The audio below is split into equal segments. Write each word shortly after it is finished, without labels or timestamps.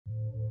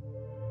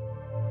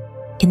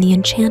In the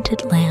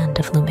enchanted land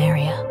of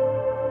Lumaria,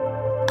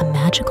 a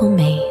magical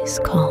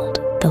maze called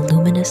the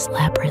Luminous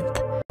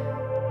Labyrinth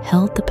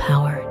held the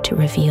power to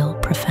reveal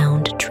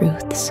profound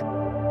truths.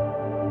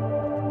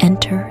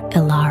 Enter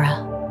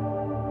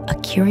Elara, a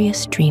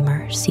curious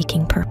dreamer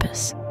seeking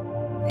purpose.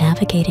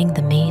 Navigating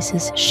the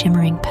maze's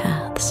shimmering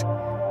paths,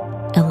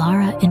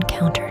 Elara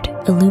encountered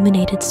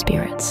illuminated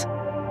spirits,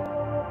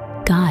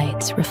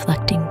 guides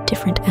reflecting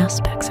different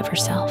aspects of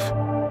herself.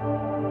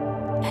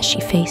 As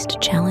she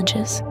faced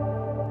challenges,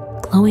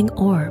 glowing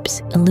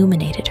orbs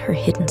illuminated her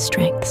hidden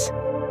strengths.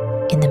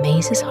 In the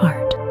maze's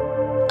heart,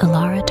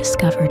 Elara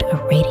discovered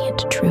a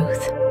radiant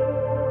truth.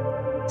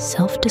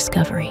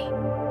 Self-discovery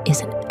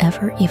is an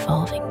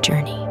ever-evolving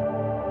journey.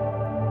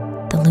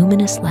 The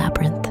Luminous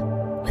Labyrinth,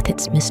 with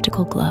its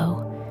mystical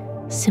glow,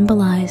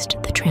 symbolized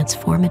the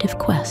transformative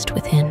quest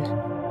within.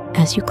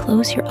 As you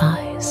close your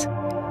eyes,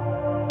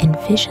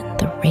 envision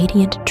the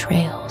radiant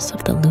trails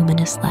of the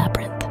Luminous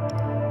Labyrinth,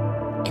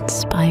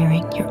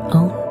 inspiring your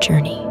own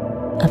journey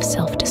of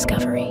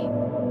self-discovery.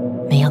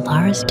 May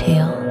Elara's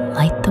tale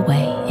light the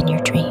way in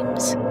your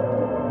dreams.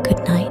 Good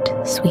night,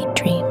 sweet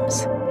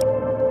dreams,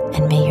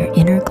 and may your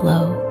inner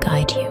glow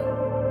guide you.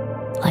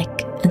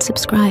 Like and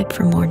subscribe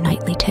for more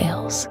nightly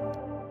tales.